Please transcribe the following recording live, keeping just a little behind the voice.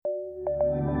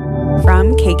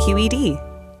from KQED.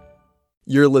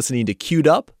 You're listening to Queued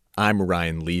Up. I'm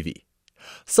Ryan Levy.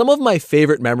 Some of my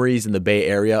favorite memories in the Bay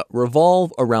Area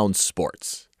revolve around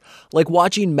sports, like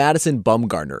watching Madison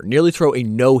Bumgarner nearly throw a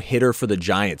no-hitter for the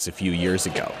Giants a few years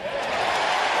ago.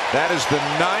 That is the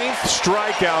 9th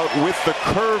strikeout with the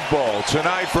curveball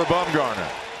tonight for Bumgarner.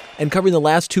 And covering the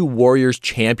last two Warriors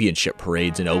championship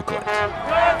parades in Oakland.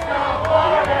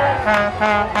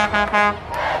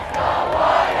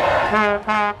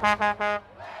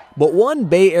 But one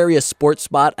Bay Area sports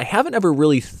spot I haven't ever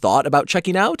really thought about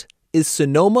checking out is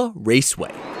Sonoma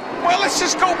Raceway. Well, let's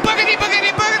just go boogity, boogity,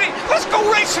 boogity. Let's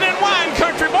go racing in wine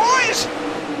country, boys.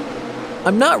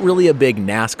 I'm not really a big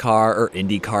NASCAR or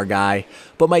IndyCar guy,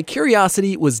 but my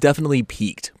curiosity was definitely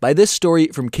piqued by this story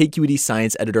from KQED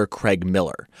Science editor Craig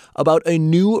Miller about a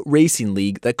new racing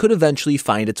league that could eventually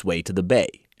find its way to the Bay.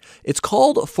 It's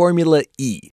called Formula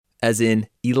E, as in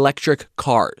electric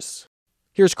cars.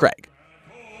 Here's Craig.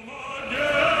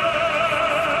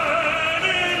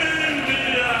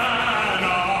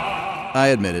 I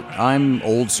admit it, I'm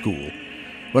old school.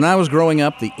 When I was growing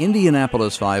up, the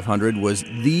Indianapolis 500 was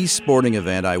the sporting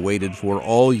event I waited for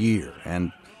all year,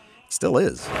 and it still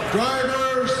is.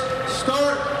 Drivers,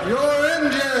 start your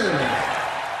engine!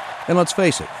 And let's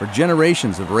face it, for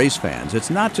generations of race fans, it's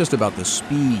not just about the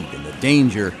speed and the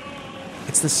danger,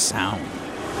 it's the sound.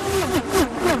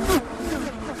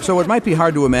 So it might be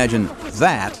hard to imagine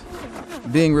that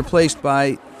being replaced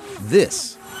by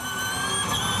this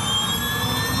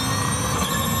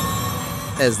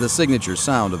as the signature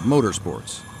sound of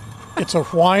motorsports. It's a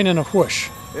whine and a whoosh.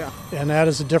 Yeah. And that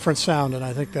is a different sound, and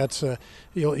I think that's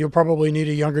you'll probably need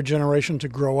a younger generation to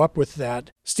grow up with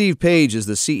that. Steve Page is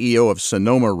the CEO of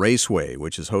Sonoma Raceway,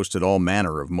 which has hosted all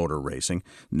manner of motor racing.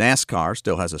 NASCAR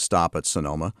still has a stop at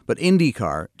Sonoma, but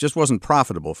IndyCar just wasn't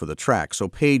profitable for the track, so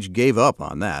Page gave up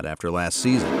on that after last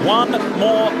season. One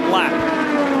more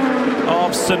lap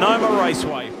of Sonoma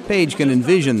Raceway. Page can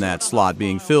envision that slot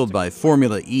being filled by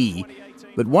Formula E,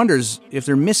 but wonders if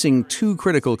they're missing two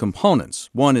critical components.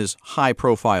 One is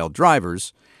high-profile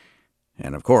drivers,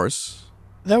 and of course...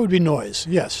 that would be noise,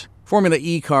 yes. Formula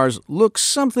E cars look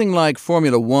something like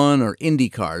Formula One or Indy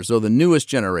cars, though the newest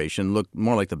generation look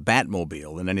more like the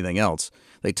Batmobile than anything else.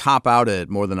 They top out at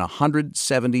more than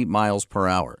 170 miles per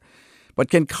hour. But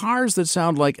can cars that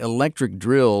sound like electric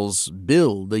drills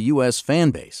build a U.S.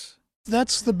 fan base?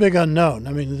 That's the big unknown.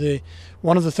 I mean,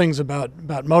 one of the things about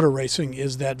motor racing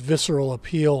is that visceral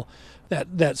appeal,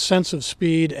 that sense of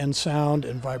speed and sound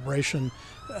and vibration.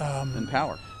 And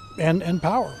power. And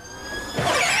power.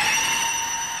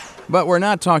 But we're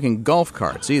not talking golf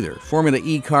carts either. Formula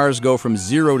E cars go from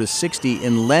 0 to 60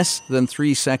 in less than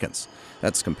 3 seconds.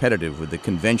 That's competitive with the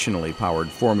conventionally powered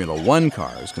Formula One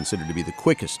cars, considered to be the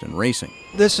quickest in racing.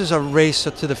 This is a race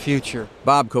to the future.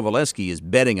 Bob Kovaleski is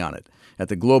betting on it. At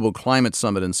the Global Climate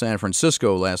Summit in San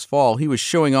Francisco last fall, he was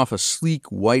showing off a sleek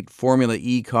white Formula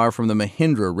E car from the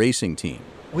Mahindra racing team.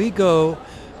 We go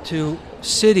to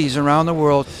cities around the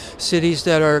world, cities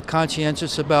that are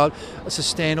conscientious about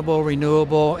sustainable,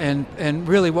 renewable, and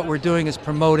really what we're doing is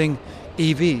promoting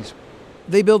EVs.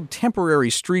 They build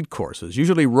temporary street courses,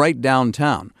 usually right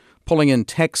downtown, pulling in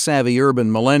tech-savvy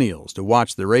urban millennials to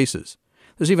watch the races.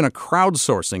 There's even a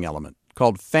crowdsourcing element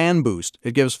called Fan Boost.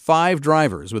 It gives 5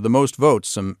 drivers with the most votes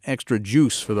some extra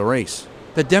juice for the race.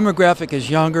 The demographic is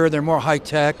younger, they're more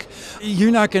high-tech.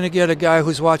 You're not going to get a guy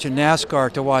who's watching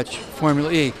NASCAR to watch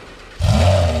Formula E.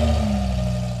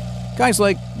 Guys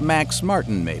like Max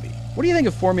Martin, maybe. What do you think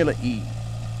of Formula E?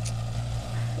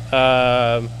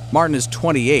 Martin is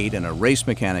 28 and a race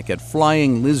mechanic at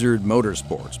Flying Lizard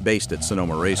Motorsports, based at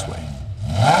Sonoma Raceway.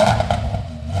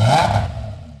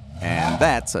 And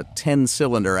that's a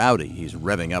 10-cylinder Audi he's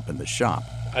revving up in the shop.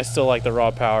 I still like the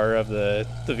raw power of the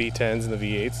V10s and the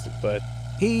V8s, but...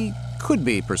 he could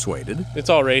be persuaded. It's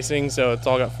all racing, so it's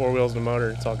all got 4 wheels and a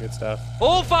motor. It's all good stuff.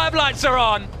 All 5 lights are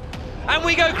on, and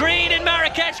we go green in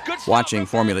Marrakech. Good Watching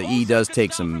Formula E does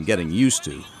take some getting used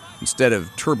to. Instead of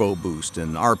turbo boost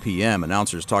and RPM,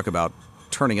 announcers talk about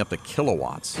turning up the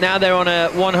kilowatts. Now they're on a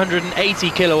 180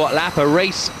 kilowatt lap, a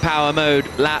race power mode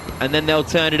lap, and then they'll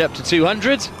turn it up to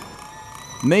 200.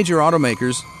 Major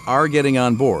automakers are getting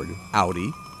on board.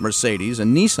 Audi, Mercedes,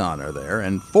 and Nissan are there,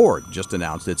 and Ford just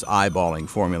announced it's eyeballing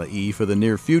Formula E for the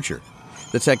near future.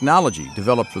 The technology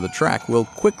developed for the track will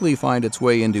quickly find its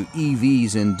way into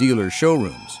EVs in dealer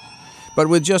showrooms. But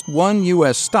with just one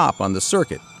U.S. stop on the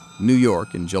circuit, New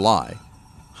York in July,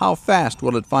 how fast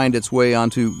will it find its way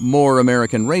onto more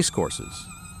American race courses?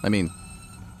 I mean,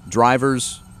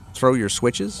 drivers throw your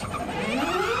switches?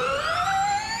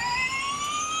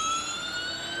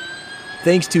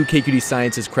 Thanks to KQED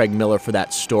Science's Craig Miller for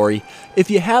that story.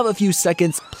 If you have a few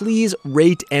seconds, please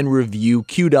rate and review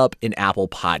Queued Up in Apple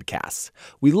Podcasts.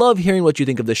 We love hearing what you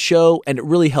think of the show, and it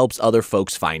really helps other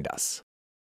folks find us.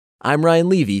 I'm Ryan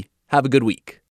Levy. Have a good week.